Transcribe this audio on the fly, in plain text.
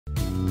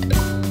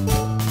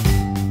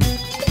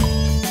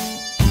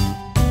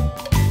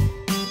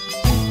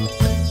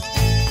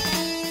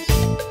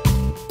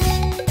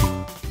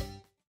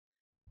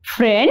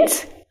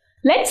Friends,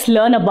 let's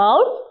learn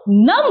about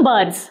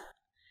numbers.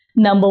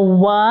 Number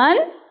 1,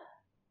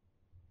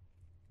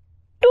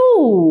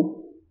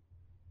 2,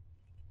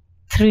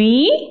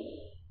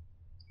 3,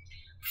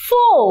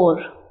 4,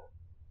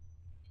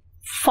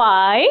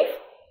 5,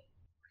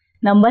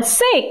 number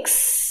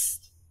 6,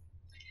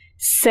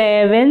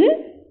 7,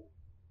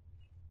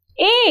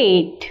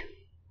 8,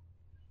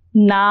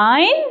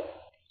 9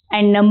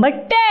 and number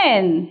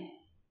 10.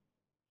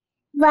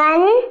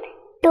 1,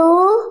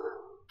 2,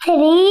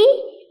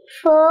 3,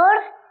 4,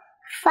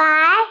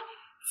 5,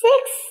 6,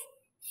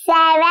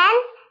 7,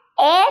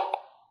 8,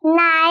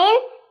 9,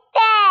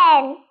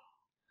 10.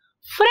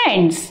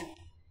 Friends,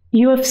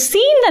 you have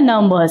seen the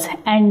numbers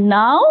and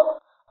now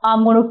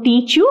I'm going to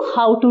teach you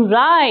how to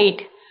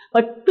write.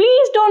 But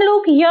please don't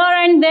look here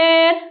and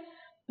there.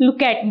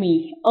 Look at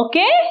me,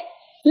 okay?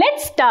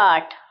 Let's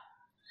start.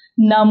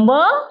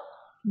 Number,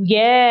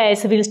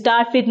 yes, we'll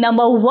start with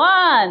number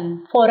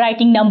 1. For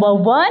writing number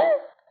 1,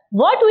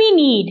 what we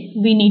need?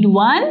 We need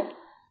one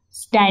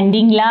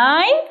standing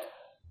line,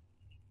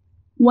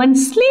 one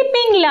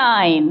sleeping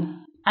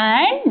line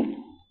and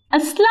a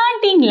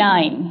slanting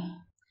line.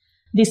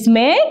 This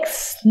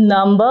makes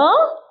number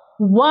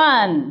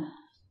 1.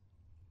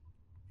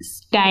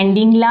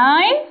 Standing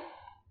line,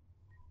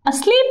 a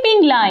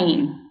sleeping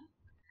line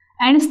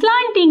and a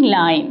slanting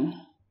line.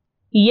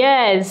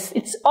 Yes,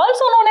 it's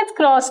also known as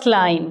cross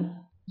line.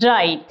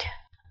 Right.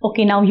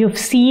 Okay, now you've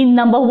seen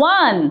number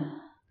 1.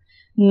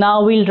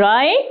 Now we'll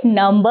write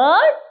number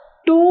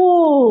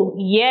 2.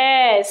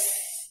 Yes.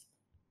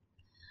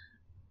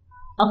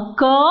 A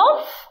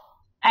curve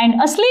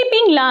and a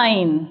sleeping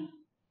line.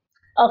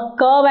 A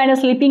curve and a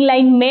sleeping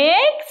line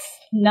makes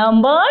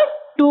number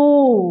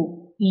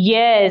 2.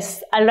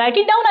 Yes, I'll write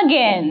it down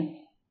again.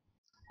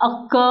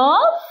 A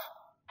curve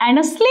and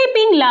a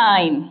sleeping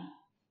line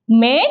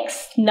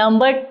makes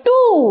number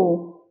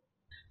 2.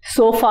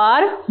 So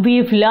far,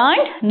 we've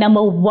learned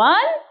number 1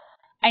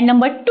 and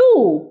number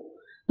 2.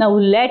 Now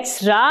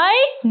let's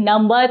write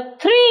number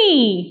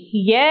 3.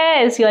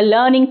 Yes, you're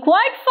learning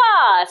quite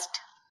fast.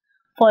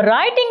 For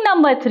writing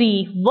number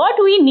 3, what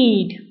we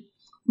need?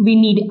 We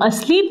need a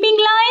sleeping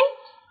line,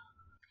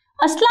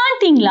 a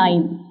slanting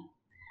line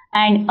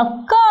and a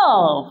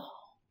curve.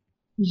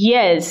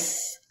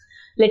 Yes,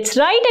 let's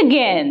write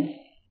again.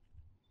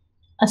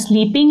 A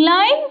sleeping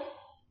line,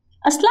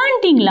 a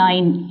slanting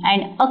line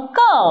and a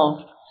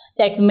curve.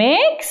 That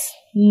makes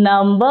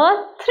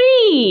number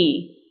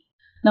 3.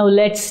 Now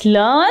let's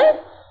learn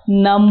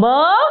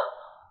number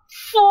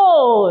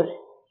 4.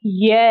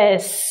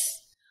 Yes.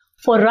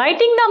 For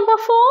writing number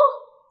 4,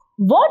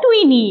 what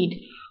we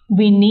need?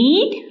 We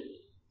need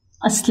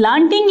a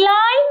slanting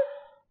line,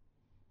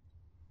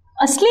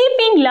 a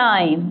sleeping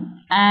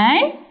line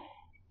and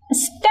a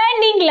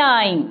standing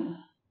line.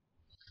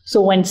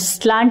 So one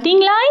slanting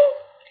line,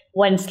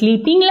 one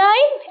sleeping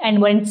line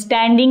and one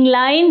standing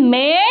line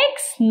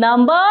makes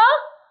number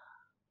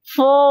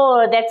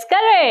 4. That's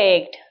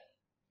correct.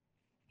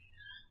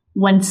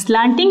 One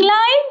slanting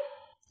line,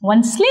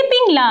 one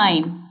sleeping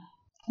line,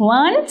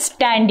 one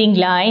standing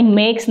line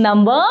makes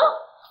number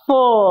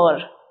 4.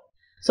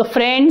 So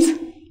friends,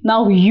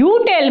 now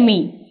you tell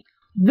me,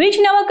 which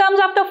number comes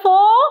after 4?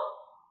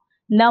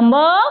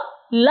 Number,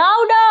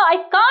 louder, I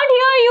can't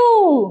hear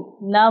you.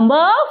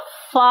 Number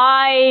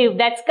 5,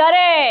 that's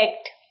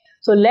correct.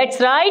 So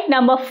let's write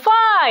number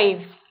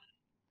 5.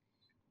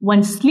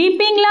 One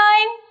sleeping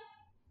line,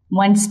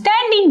 one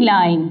standing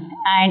line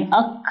and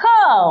a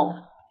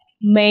curve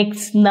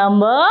makes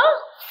number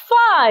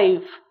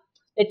 5.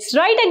 Let's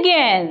write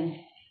again.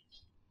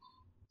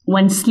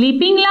 One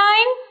sleeping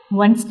line,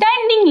 one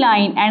standing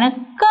line and a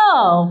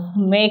curve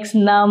makes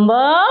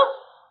number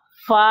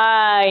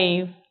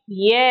 5.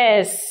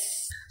 Yes.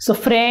 So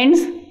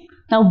friends,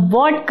 now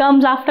what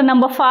comes after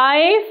number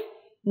 5?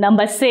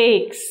 Number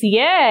 6.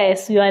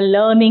 Yes, you are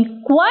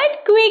learning quite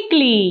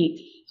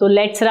quickly. So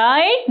let's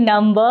write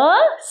number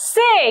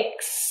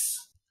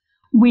 6.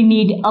 We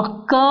need a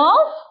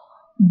curve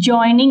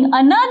joining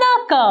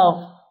another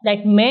curve.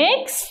 That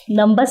makes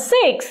number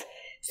 6.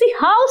 See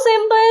how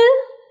simple?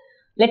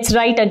 Let's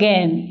write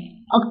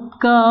again. A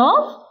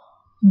curve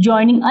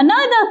joining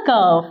another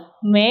curve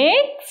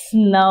makes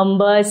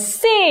number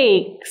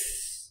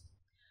 6.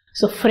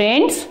 So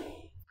friends,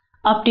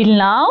 up till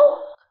now,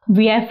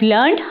 we have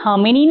learned how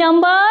many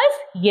numbers?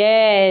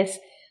 Yes,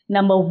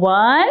 number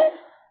 1,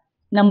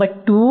 number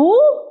 2,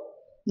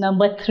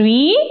 number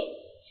 3,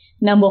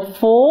 number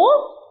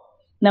 4,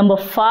 number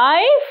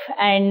 5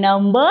 and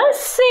number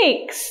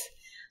 6.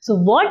 So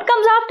what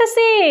comes after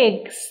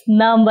 6?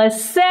 Number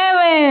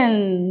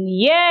 7.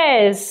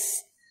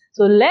 Yes.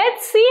 So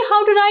let's see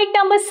how to write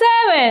number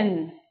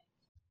 7.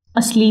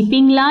 A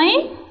sleeping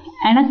line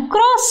and a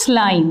cross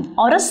line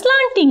or a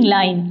slanting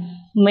line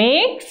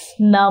makes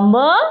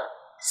number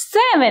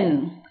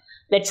 7.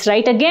 Let's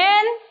write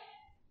again.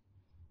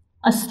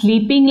 A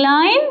sleeping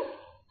line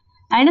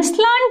and a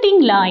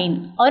slanting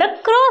line or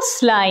a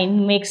cross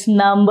line makes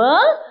number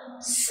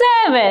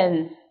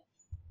 7.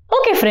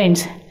 Okay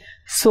friends,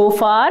 So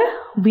far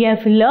we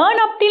have learned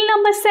up till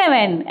number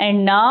 7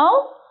 and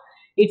now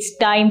it's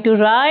time to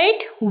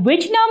write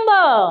which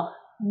number?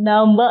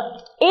 Number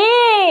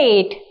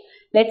 8.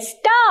 Let's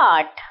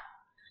start.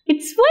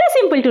 It's very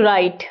simple to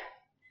write.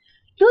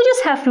 You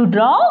just have to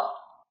draw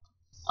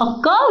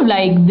a curve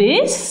like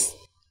this,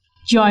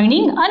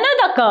 joining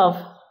another curve.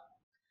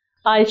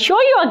 I'll show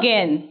you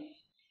again.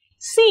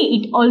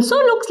 See, it also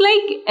looks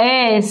like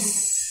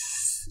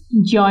S,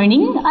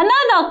 joining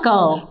another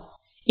curve.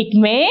 It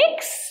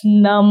makes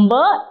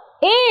number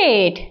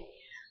 8.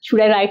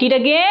 Should I write it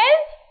again?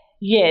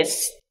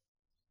 Yes.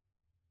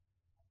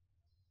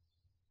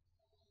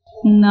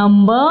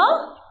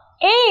 Number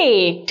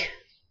 8.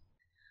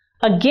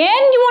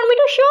 Again you want me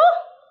to show?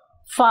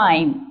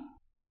 Fine.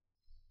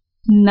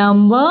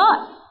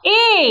 Number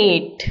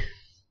 8.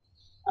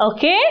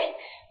 Okay,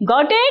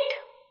 got it?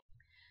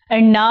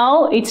 And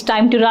now it's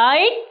time to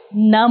write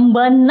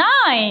number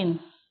 9.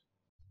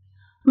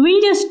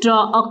 We'll just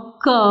draw a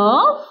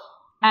curve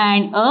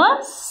and a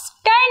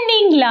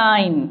standing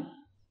line.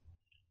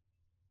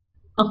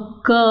 A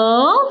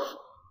curve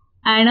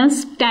and a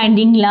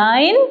standing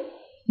line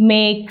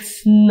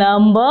makes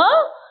number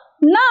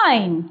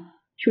 9.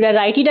 Should I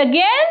write it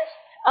again?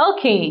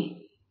 Okay.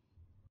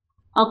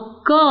 A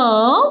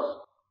curve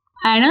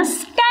and a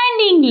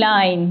standing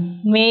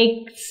line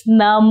makes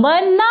number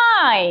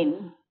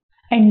 9.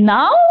 And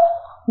now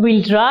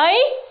we'll write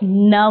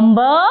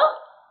number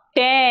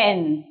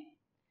 10.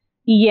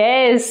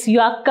 Yes, you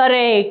are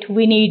correct.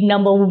 We need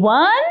number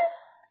 1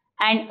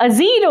 and a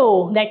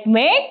 0. That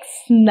makes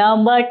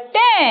number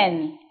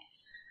 10.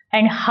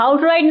 And how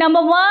to write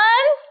number 1?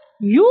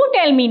 You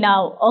tell me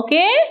now,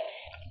 okay?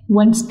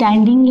 One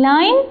standing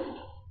line,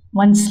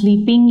 one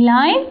sleeping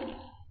line,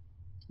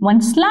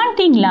 one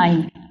slanting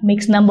line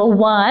makes number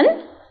 1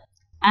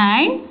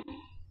 and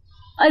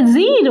a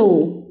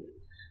 0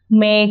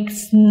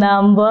 makes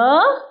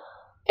number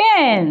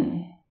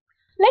 10.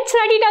 Let's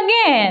write it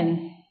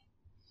again.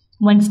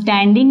 One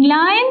standing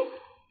line,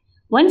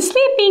 one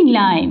sleeping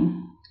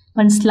line,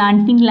 one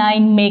slanting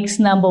line makes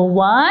number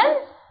 1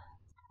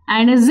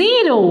 and a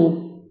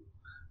 0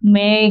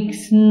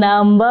 makes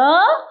number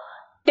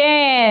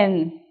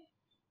 10.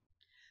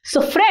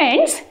 So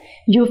friends,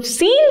 you've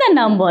seen the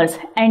numbers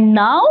and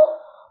now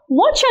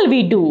what shall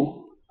we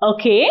do?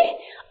 Okay,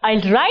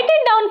 I'll write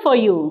it down for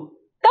you.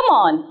 Come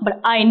on,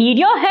 but I need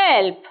your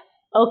help.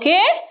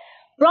 Okay,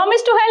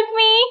 promise to help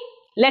me.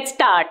 Let's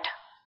start.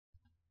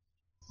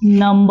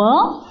 Number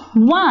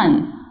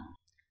 1.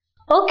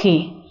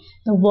 Okay,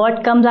 now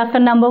what comes after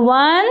number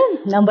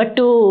 1? Number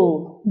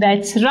 2.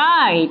 That's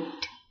right.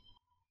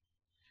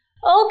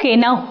 Okay,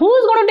 now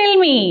who's going to tell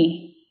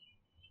me?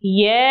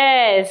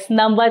 Yes,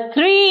 number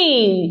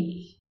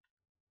 3.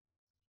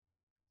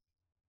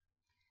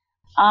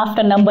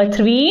 After number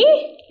 3,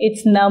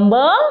 it's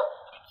number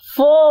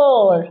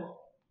 4.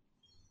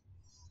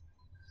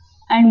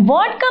 And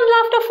what comes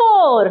after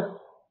 4?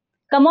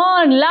 Come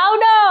on,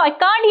 louder, I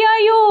can't hear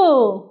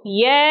you.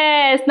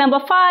 Yes, number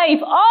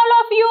 5, all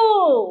of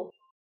you.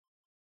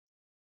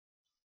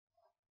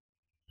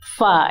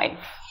 5,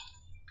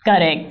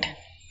 correct.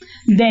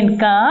 Then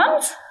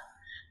comes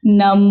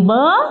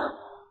number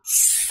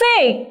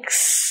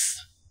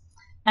 6.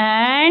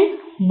 And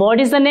what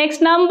is the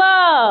next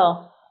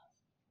number?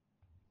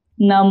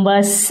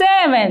 Number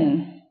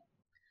 7.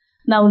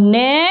 Now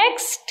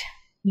next,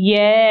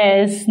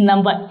 yes,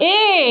 number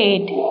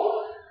 8.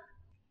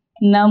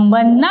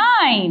 Number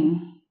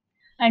 9.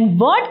 And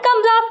what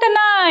comes after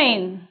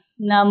 9?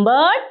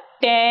 Number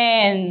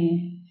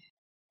 10.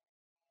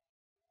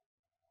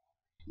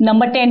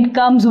 Number 10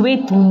 comes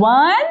with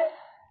 1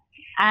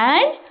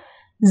 and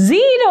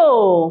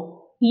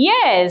 0.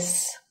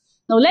 Yes.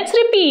 Now let's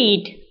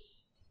repeat.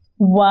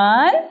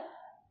 1,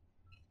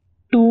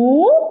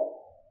 2,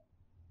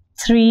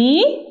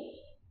 3,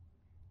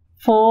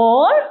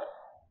 4,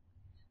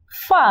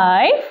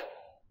 5.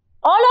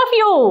 All of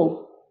you.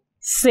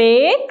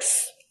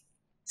 6,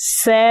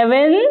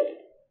 7,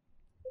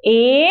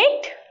 8,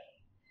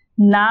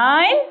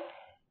 9,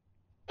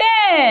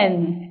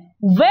 10.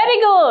 Very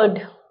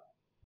good.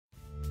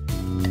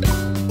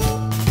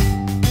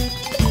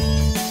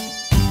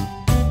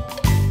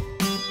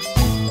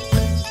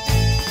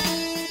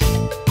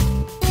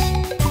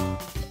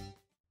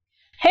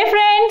 Hey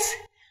friends,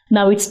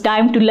 now it's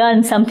time to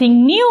learn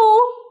something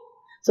new.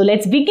 So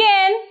let's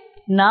begin.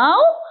 Now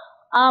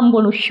I'm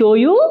going to show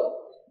you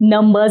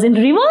numbers in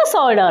reverse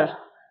order.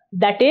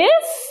 That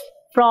is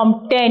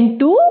from 10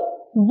 to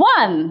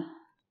 1.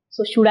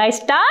 So should I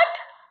start?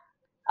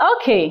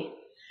 Okay.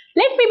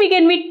 Let me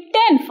begin with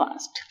 10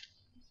 first.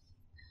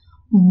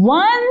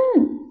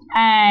 1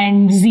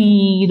 and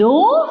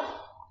 0,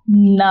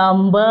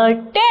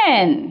 number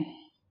 10.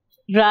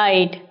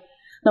 Right.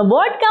 Now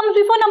what comes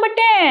before number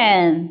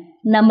 10?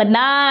 Number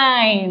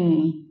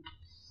 9.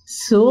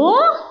 So,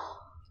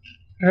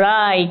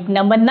 right,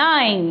 number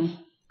 9.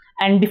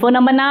 And before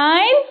number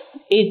 9,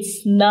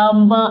 it's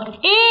number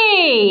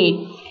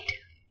 8.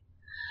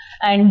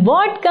 And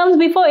what comes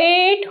before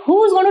 8?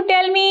 Who's going to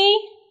tell me?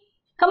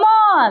 Come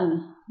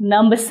on.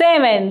 Number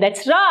 7.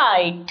 That's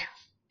right.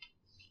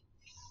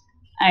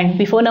 And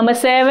before number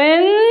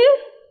 7,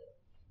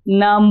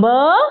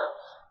 number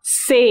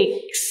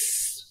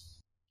 6.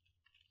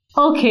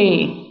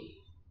 Okay.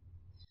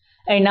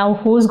 And now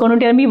who's going to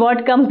tell me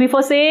what comes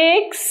before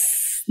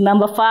 6?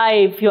 Number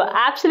 5. You're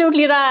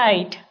absolutely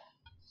right.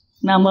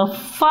 Number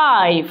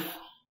 5.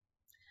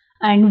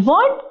 And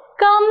what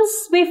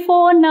comes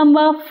before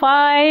number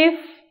 5?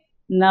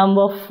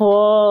 Number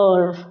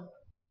 4.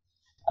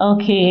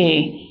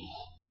 Okay.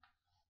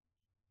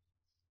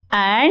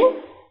 And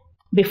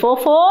before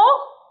 4?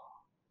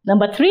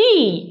 Number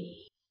 3.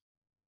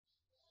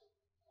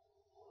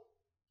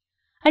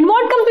 And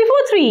what comes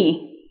before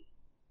 3?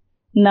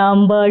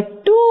 Number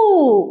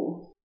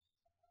 2.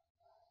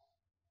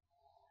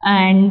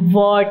 And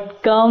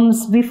what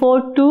comes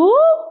before 2?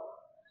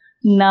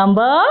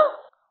 Number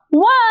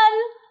 1.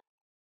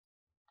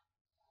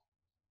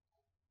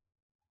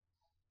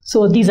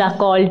 So these are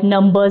called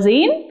numbers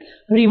in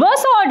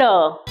reverse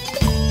order.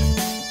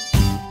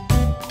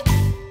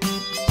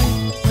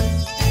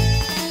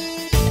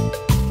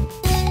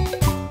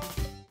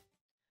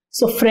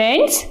 So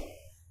friends,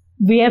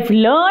 we have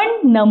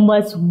learned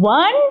numbers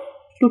 1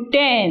 to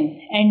 10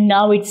 and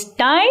now it's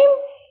time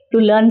to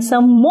learn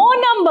some more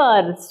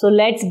numbers. So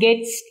let's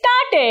get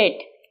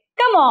started.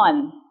 Come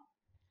on.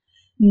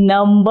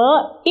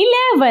 Number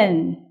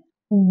 11.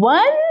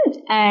 1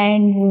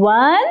 and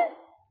 1,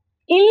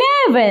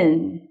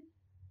 11.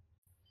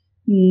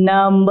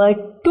 Number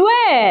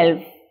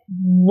 12.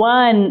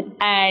 1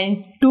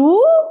 and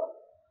 2,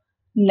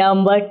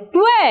 number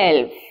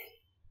 12.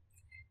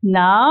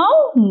 Now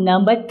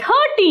number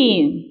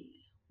 13.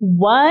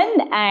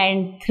 1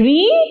 and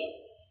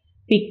 3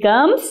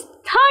 becomes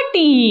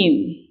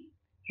 13.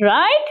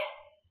 Right?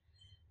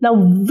 Now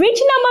which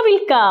number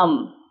will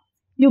come?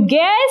 You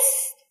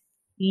guess?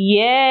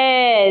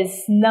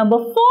 Yes, number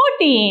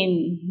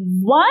 14.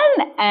 1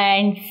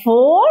 and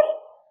 4,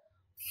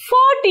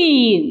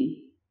 14.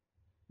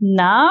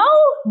 Now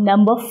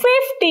number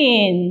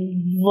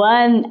 15.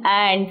 1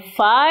 and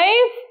 5,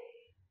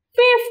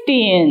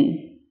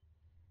 15.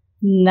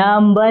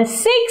 Number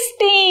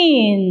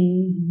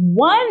 16.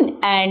 1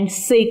 and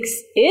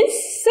 6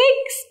 is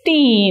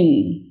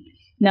 16.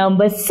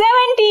 Number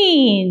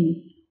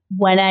 17.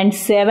 1 and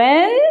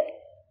 7,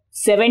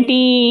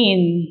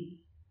 17.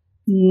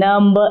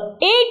 Number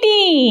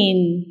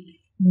 18.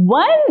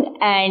 1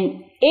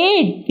 and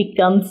 8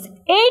 becomes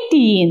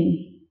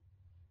 18.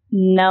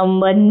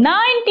 Number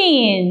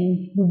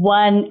 19.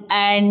 1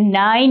 and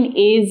 9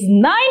 is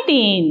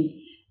 19.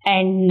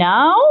 And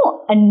now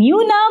a new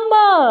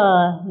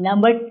number.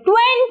 Number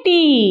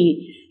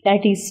 20.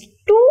 That is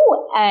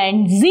 2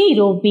 and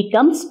 0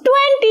 becomes 20.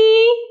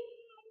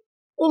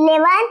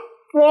 11,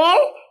 12,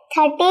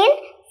 13,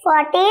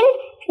 14,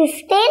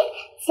 15,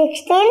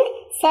 16,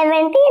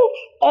 17,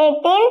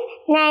 18,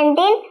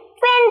 19,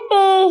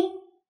 20.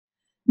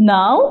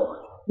 Now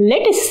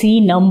let us see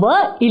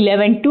number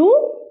 11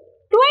 to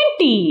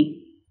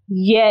 20.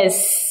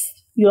 Yes,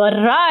 you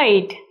are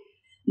right.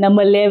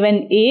 Number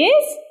 11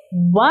 is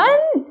 1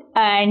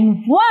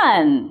 and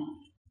 1.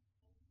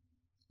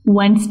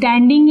 One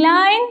standing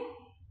line,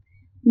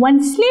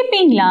 one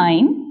sleeping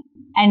line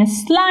and a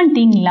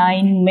slanting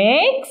line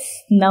makes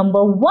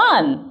number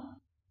 1.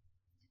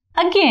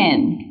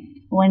 Again,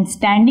 one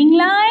standing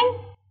line,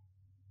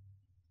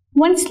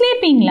 one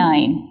sleeping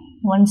line,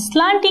 one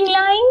slanting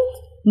line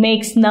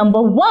makes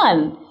number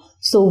 1.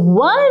 So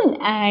 1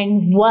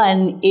 and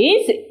 1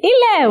 is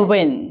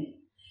 11.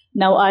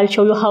 Now I'll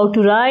show you how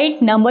to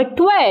write number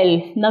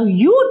 12. Now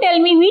you tell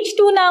me which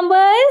two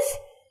numbers?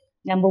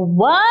 Number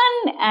 1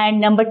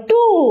 and number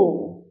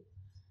 2.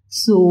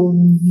 So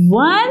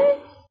 1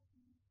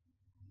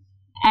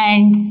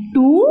 and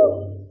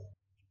 2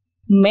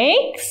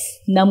 makes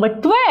number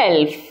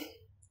 12.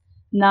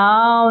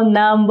 Now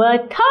number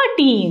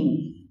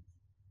 13.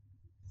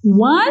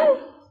 1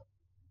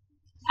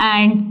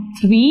 and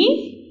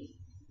 3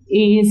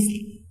 is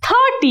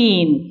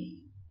 13.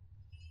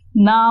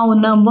 Now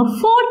number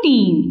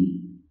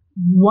 14.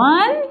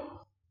 1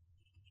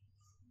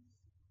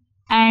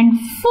 and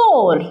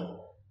 4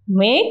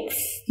 makes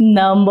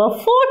number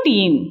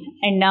 14.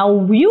 And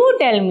now you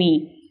tell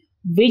me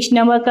which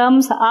number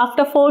comes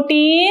after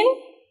 14?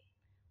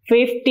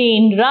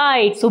 15.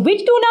 Right. So which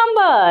two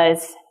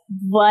numbers?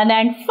 1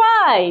 and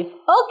 5.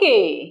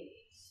 Okay.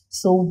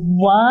 So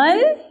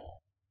 1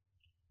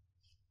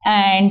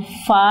 and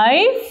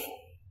 5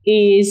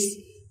 is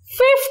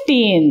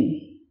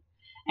 15.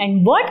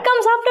 And what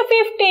comes after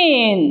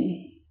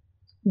 15?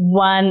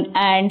 1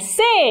 and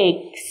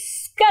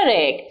 6.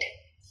 Correct.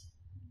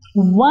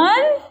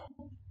 1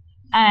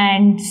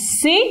 and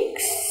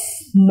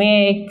 6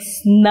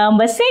 makes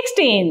number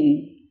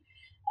 16.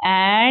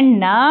 And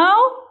now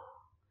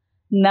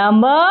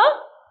number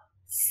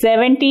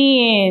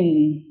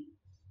 17.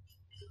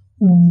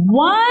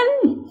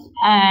 1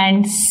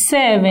 and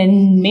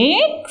 7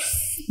 makes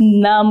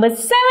number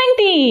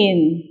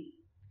 17.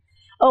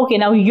 Okay,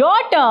 now your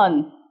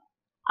turn.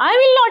 I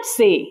will not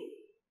say.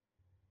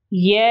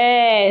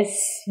 Yes,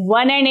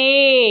 1 and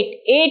 8,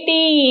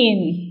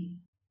 18.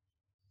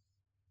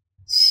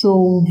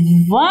 So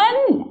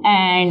 1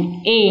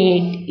 and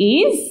 8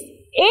 is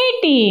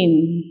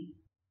 18.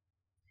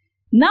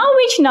 Now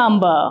which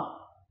number?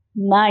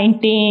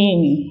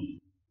 19.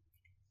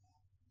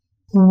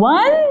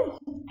 1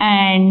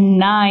 and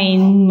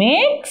 9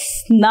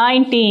 makes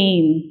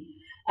 19.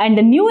 And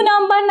the new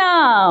number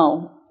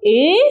now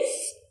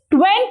is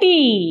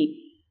 20.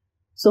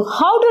 So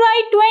how to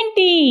write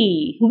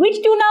 20?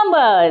 Which two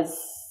numbers?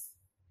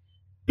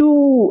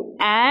 2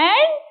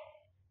 and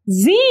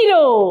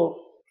 0.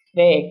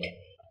 Correct.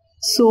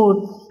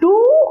 So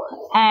 2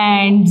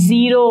 and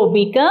 0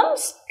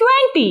 becomes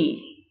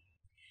 20.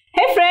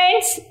 Hey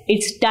friends,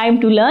 it's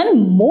time to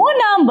learn more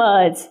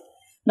numbers.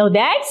 Now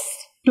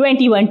that's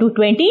 21 to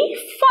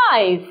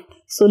 25.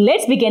 So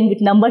let's begin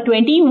with number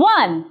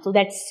 21. So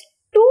that's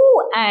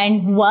 2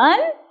 and 1,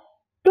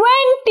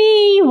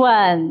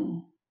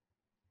 21.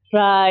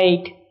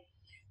 Right.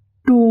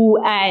 2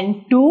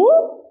 and 2,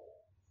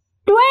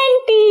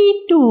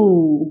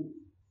 22.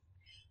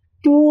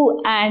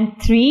 2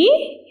 and 3,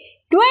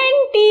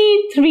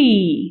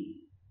 23.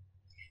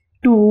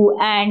 2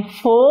 and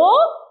 4,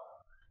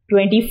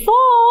 24.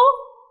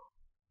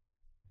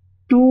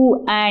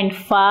 2 and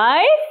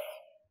 5,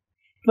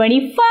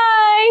 25.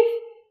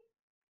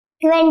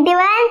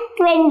 21,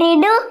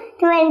 22,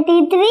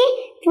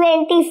 23,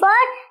 24,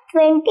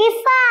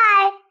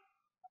 25.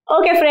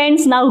 Okay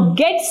friends, now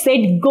get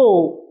set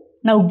go.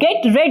 Now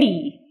get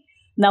ready.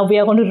 Now we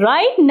are going to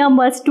write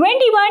numbers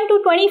 21 to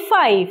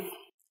 25.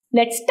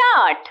 Let's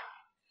start.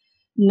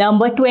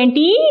 Number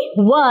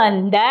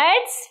 21,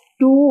 that's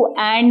 2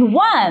 and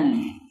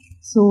 1.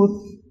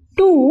 So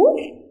 2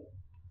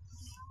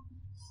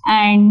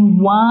 and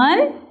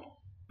 1,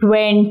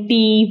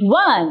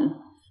 21.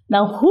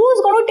 Now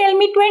who's going to tell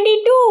me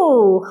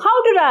 22?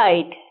 How to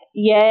write?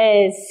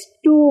 Yes,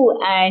 2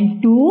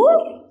 and 2,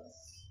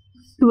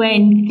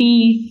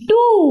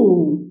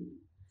 22.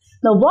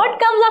 Now what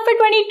comes after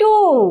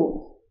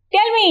 22?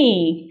 Tell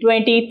me.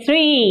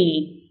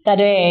 23.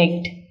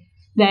 Correct.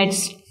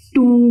 That's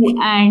 2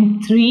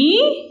 and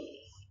 3,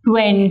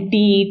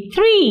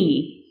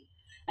 23.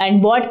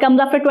 And what comes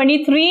after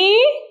 23?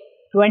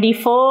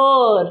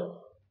 24.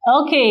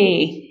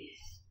 Okay.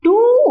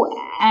 2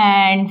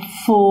 and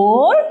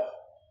 4,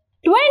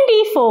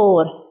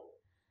 24.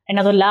 And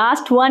now the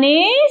last one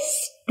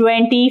is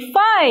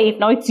 25.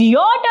 Now it's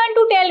your turn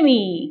to tell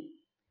me.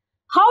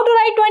 How to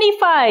write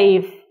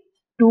 25?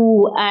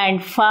 2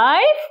 and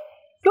 5,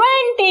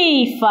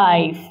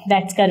 25.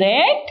 That's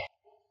correct.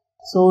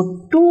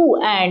 So 2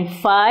 and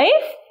 5,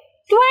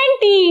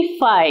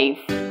 25.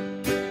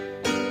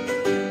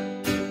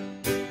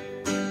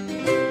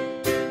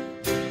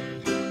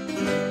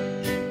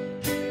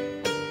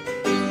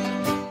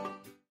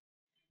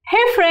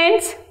 Hey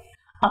friends,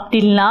 up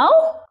till now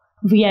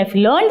we have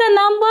learned the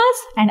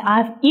numbers and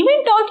I've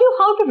even taught you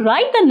how to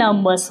write the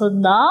numbers. So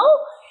now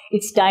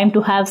it's time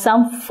to have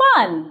some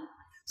fun.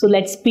 So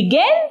let's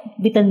begin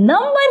with a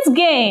numbers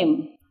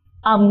game.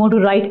 I'm going to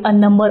write a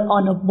number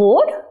on a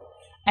board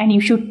and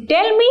you should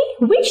tell me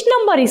which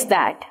number is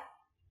that.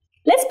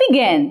 Let's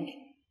begin.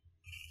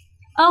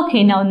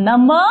 Okay, now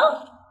number.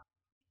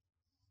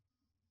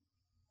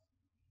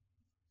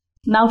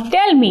 Now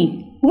tell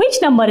me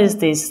which number is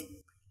this?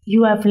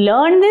 You have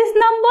learned this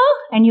number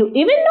and you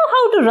even know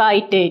how to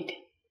write it.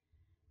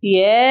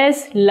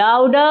 Yes,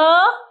 louder.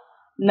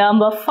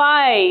 Number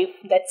 5.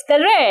 That's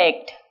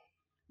correct.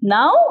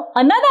 Now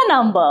another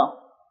number.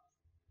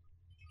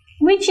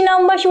 Which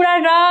number should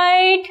I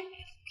write?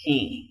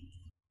 Okay.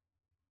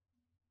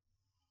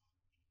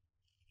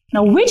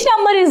 Now which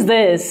number is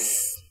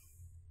this?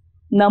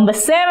 Number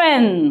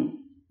 7.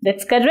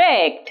 That's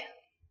correct.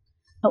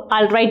 Now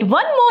I'll write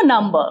one more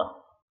number.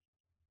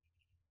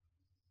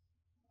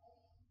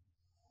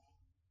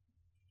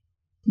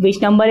 Which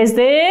number is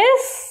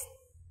this?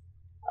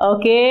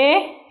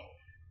 Okay.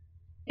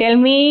 Tell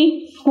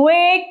me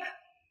quick.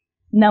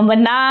 Number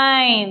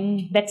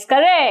 9. That's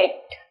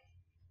correct.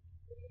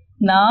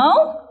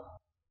 Now,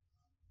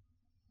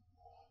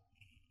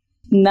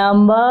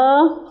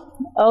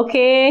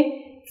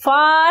 okay,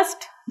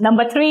 fast.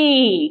 Number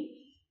 3.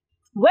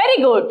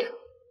 Very good.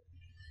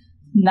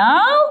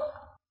 Now,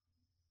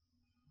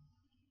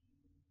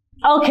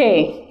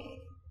 okay.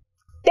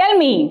 Tell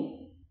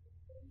me.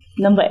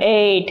 Number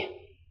 8.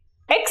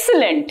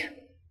 Excellent.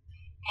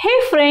 Hey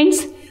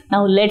friends,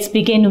 now let's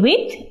begin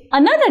with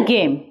another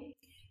game.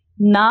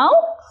 Now,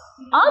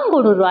 I'm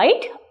going to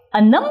write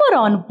a number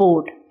on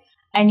board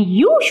and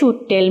you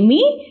should tell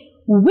me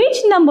which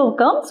number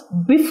comes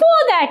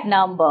before that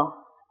number.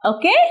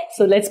 Okay,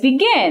 so let's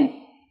begin.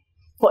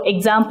 For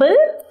example,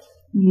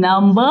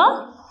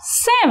 number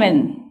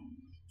 7.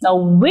 Now,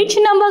 which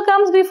number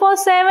comes before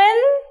 7?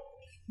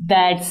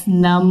 That's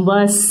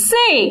number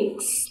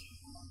 6.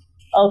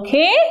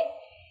 Okay,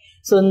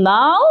 so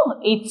now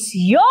it's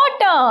your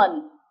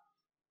turn.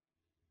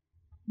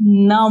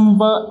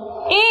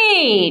 Number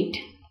 8.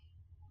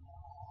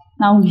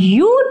 Now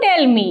you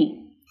tell me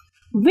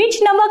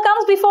which number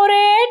comes before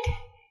it?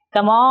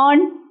 Come on,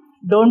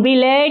 don't be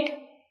late.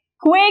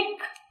 Quick.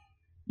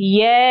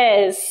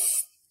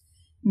 Yes.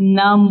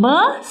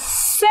 Number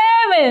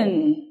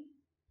 7.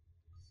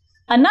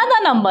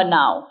 Another number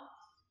now.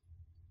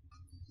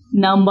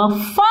 Number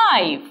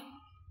 5.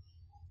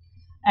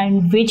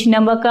 And which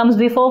number comes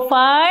before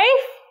 5?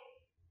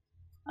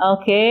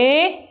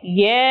 Okay.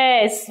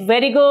 Yes.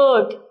 Very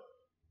good.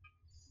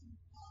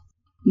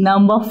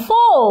 Number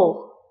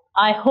 4.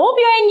 I hope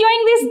you are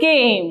enjoying this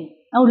game.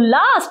 Now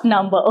last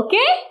number.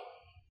 Okay.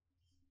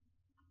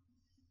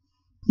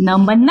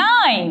 Number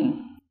 9.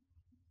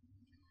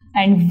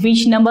 And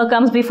which number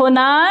comes before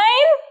 9?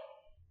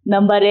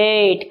 Number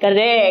 8.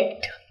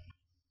 Correct.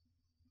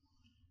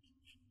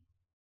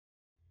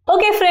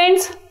 Okay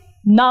friends,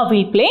 now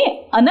we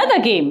play another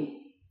game.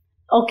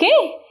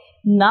 Okay,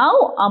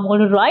 now I'm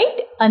going to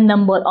write a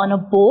number on a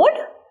board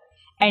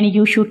and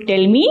you should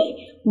tell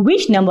me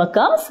which number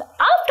comes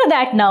after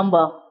that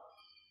number.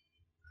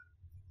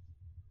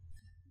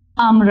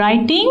 I'm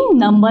writing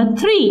number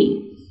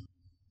 3.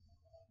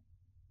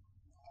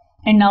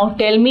 And now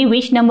tell me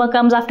which number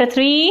comes after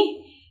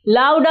 3.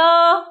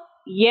 Louder.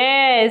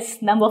 Yes,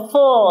 number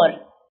 4.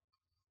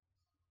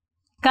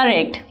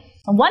 Correct.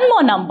 One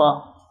more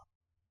number.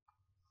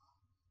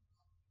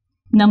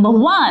 Number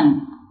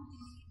 1.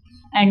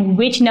 And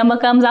which number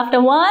comes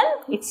after 1?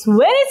 It's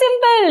very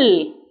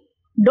simple.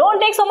 Don't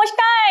take so much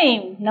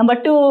time. Number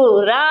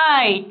 2.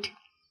 Right.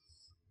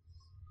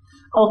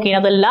 Okay,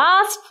 now the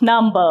last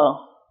number.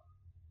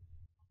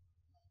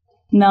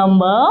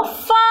 Number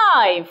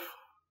 5.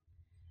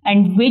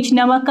 And which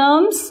number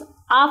comes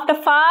after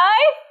 5?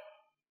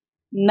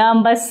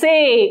 Number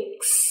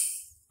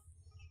 6.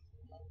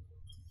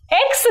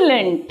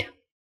 Excellent.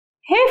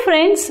 Hey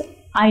friends,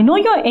 I know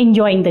you're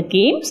enjoying the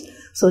games,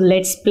 so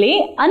let's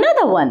play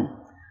another one.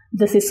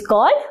 This is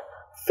called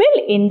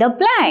Fill in the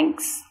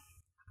Blanks.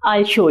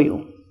 I'll show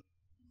you.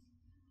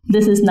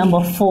 This is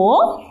number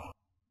 4.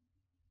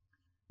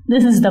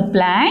 This is the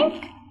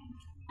blank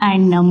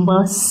and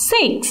number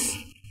 6.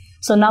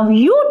 So now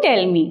you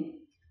tell me,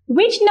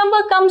 which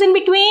number comes in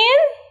between?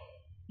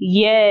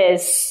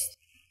 Yes,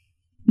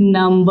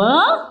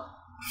 number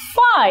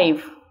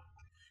 5.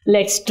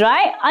 Let's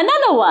try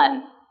another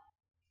one.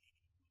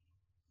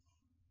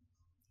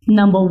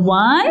 Number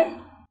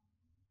 1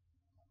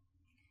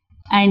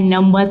 and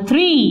number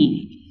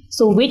 3.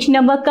 So which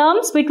number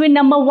comes between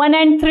number 1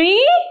 and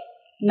 3?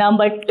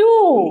 Number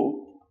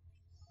 2.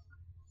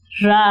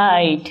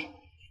 Right.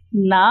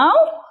 Now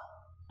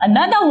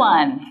another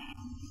one.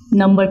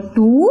 Number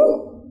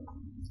 2.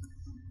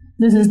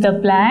 This is the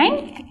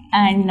blank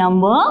and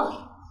number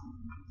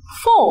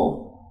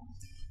 4.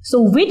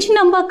 So which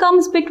number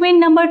comes between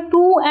number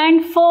 2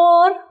 and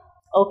 4?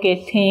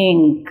 Okay,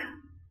 think.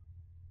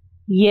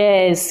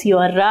 Yes, you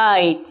are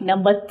right.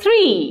 Number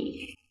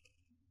 3.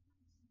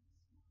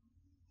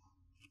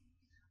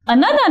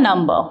 Another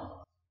number.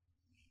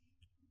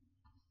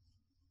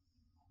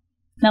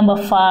 Number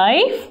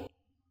 5.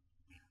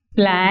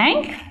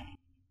 Blank.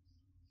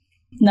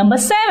 Number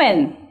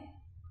 7.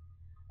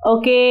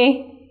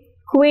 Okay,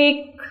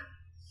 quick.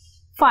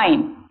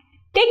 Fine.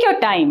 Take your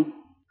time.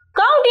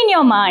 Count in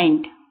your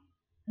mind.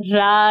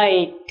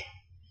 Right.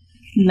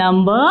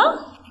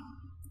 Number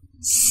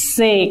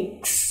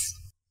 6.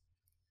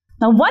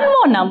 Now one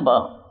more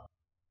number.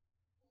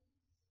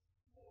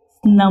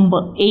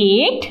 Number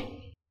 8.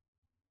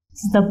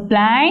 This is the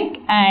blank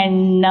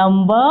and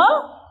number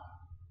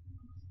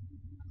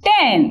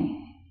 10.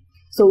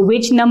 So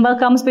which number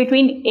comes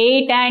between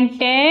 8 and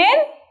 10?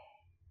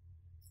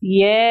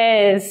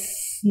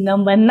 Yes,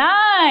 number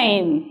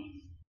 9.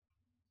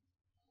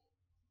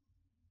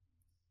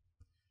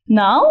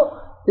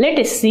 Now let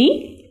us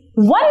see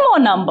one more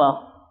number.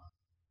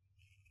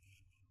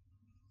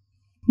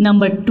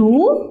 Number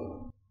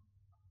 2,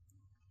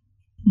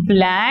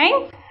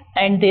 blank,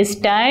 and this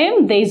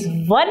time there is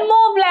one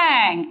more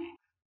blank.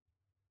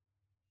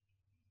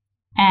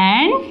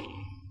 And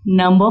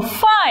number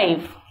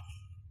 5.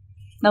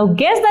 Now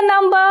guess the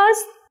numbers.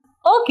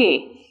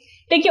 Okay,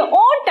 take your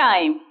own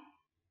time.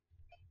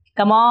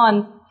 Come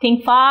on,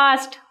 think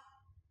fast.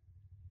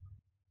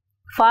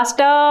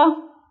 Faster.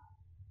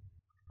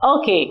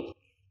 Okay.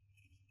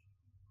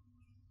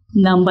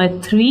 Number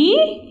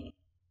 3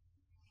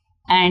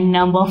 and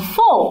number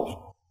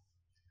 4.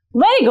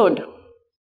 Very good.